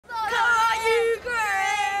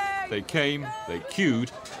They came, they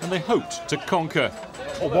queued, and they hoped to conquer.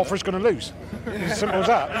 Well, Watford's going to lose. As simple as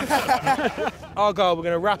that. Argyle, we're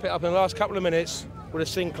going to wrap it up in the last couple of minutes with a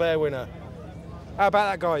Sinclair winner. How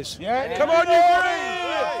about that, guys? Yeah. Come on, you three!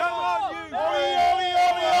 Come on, you three!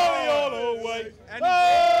 All the way.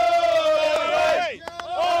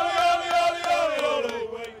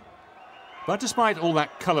 But despite all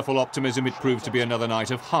that colourful optimism, it proved to be another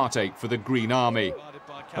night of heartache for the Green Army.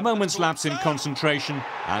 A moment's lapse in concentration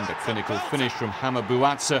and a clinical finish from Hammer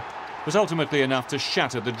Bouatsa was ultimately enough to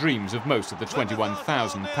shatter the dreams of most of the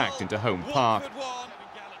 21,000 packed into Home Park.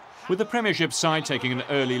 With the Premiership side taking an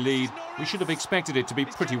early lead, we should have expected it to be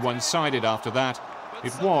pretty one-sided after that.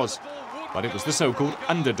 It was, but it was the so-called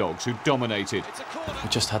underdogs who dominated. We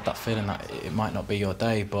just had that feeling that it might not be your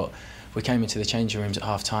day, but we came into the changing rooms at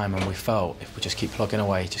half-time and we felt if we just keep plugging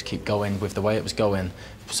away, just keep going with the way it was going,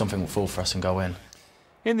 something will fall for us and go in.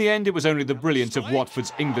 In the end, it was only the brilliance of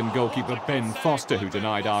Watford's England goalkeeper Ben Foster who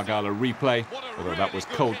denied Argyle a replay, although that was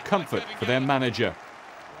cold comfort for their manager.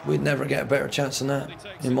 We'd never get a better chance than that.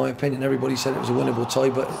 In my opinion, everybody said it was a winnable tie,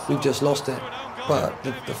 but we've just lost it. But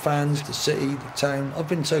the fans, the city, the town, I've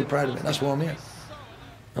been so proud of it. That's why I'm here.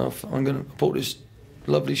 I'm going to put this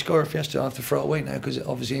lovely scarf yesterday. I have to throw it away now because it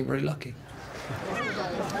obviously ain't very lucky.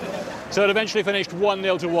 So it eventually finished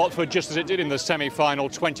 1-0 to Watford, just as it did in the semi-final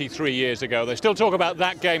 23 years ago. They still talk about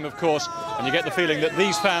that game, of course, and you get the feeling that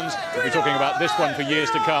these fans will be talking about this one for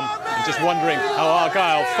years to come and just wondering how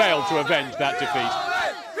Argyle failed to avenge that defeat.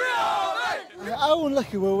 How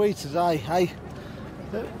unlucky were we today, hey?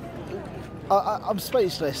 I'm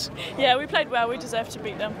speechless. Yeah, we played well, we deserved to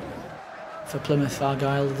beat them. For Plymouth,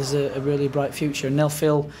 Argyle, there's a really bright future, and they'll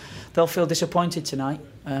feel disappointed tonight.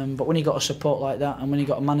 But when you got a support like that, and when you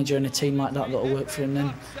got a manager and a team like that that'll work for him,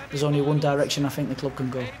 then there's only one direction I think the club can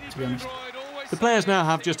go, to be honest. The players now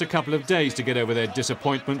have just a couple of days to get over their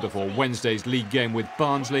disappointment before Wednesday's league game with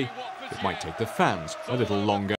Barnsley. It might take the fans a little longer.